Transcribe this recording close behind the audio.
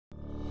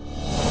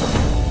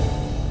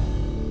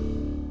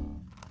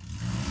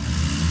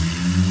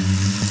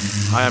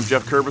Hi, I'm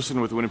Geoff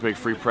Kirbyson with Winnipeg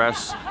Free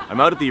Press.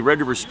 I'm out at the Red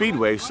River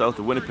Speedway south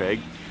of Winnipeg.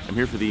 I'm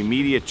here for the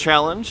Media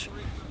Challenge.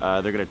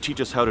 They're going to teach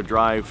us how to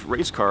drive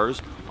race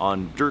cars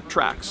on dirt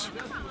tracks.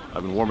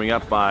 I've been warming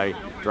up by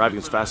driving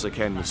as fast as I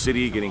can in the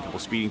city, getting a couple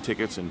speeding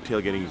tickets and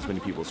tailgating as many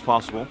people as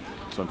possible.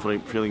 So I'm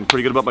feeling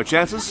pretty good about my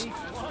chances.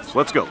 So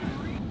let's go.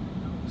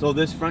 So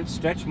this front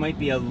stretch might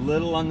be a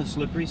little on the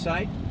slippery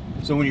side.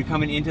 So when you're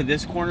coming into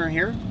this corner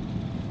here,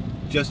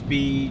 just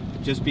be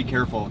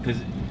careful, because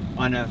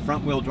on a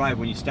front wheel drive,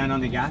 when you stand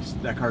on the gas,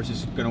 that car's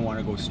just going to want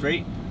to go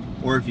straight,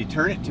 or if you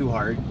turn it too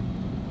hard,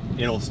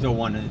 it'll still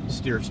want to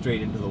steer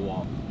straight into the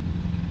wall.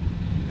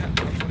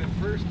 Put it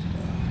first.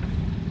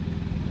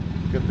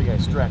 Good thing I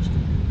stretched.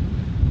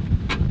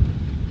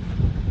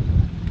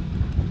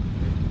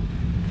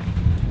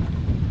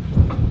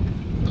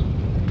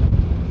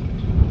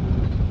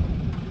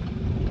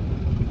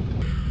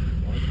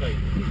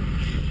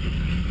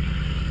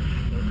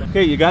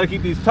 Okay, you got to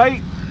keep these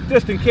tight,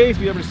 just in case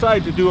you ever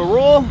decide to do a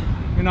roll,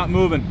 you're not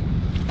moving.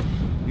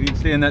 You need to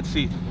stay in that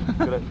seat.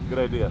 Good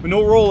idea. But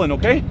no rolling,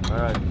 okay? All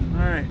right.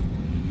 All right.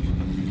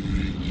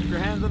 Keep your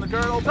hands on the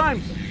car at all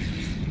times.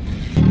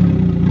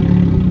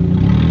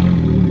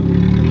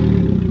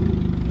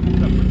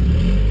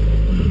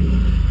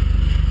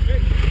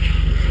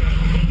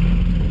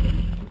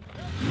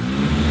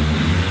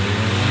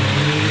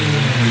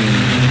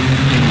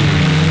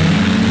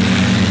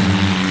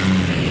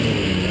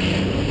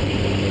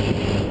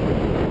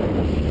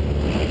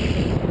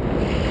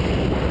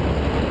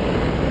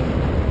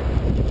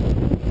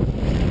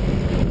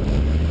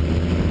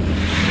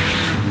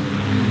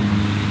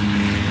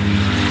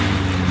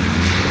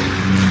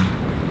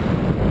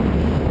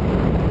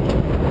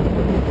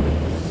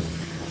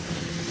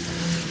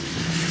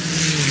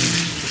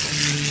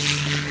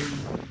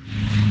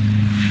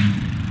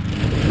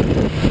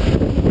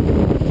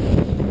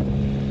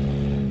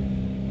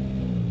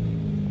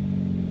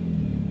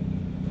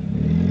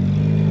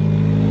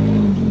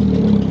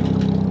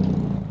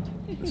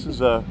 This is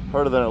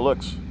harder than it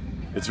looks.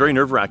 It's very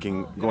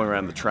nerve-wracking going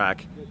around the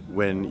track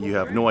when you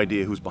have no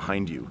idea who's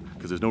behind you,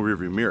 because there's no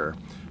rearview mirror.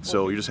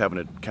 So you're just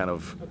having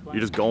to you're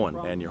just going,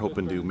 and you're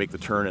hoping to make the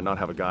turn and not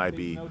have a guy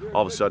be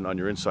all of a sudden on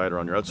your inside or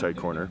on your outside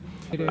corner.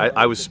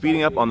 I was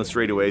speeding up on the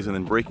straightaways and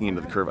then braking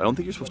into the curve. I don't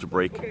think you're supposed to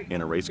brake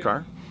in a race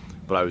car,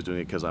 but I was doing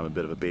it because I'm a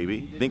bit of a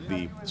baby. I think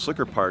the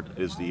slicker part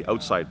is the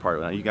outside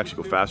part. Now you can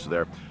actually go faster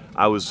there.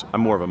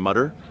 I'm more of a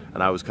mudder,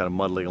 and I was kind of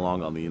muddling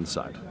along on the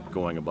inside,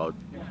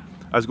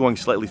 I was going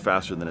slightly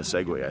faster than a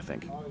Segway, I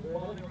think.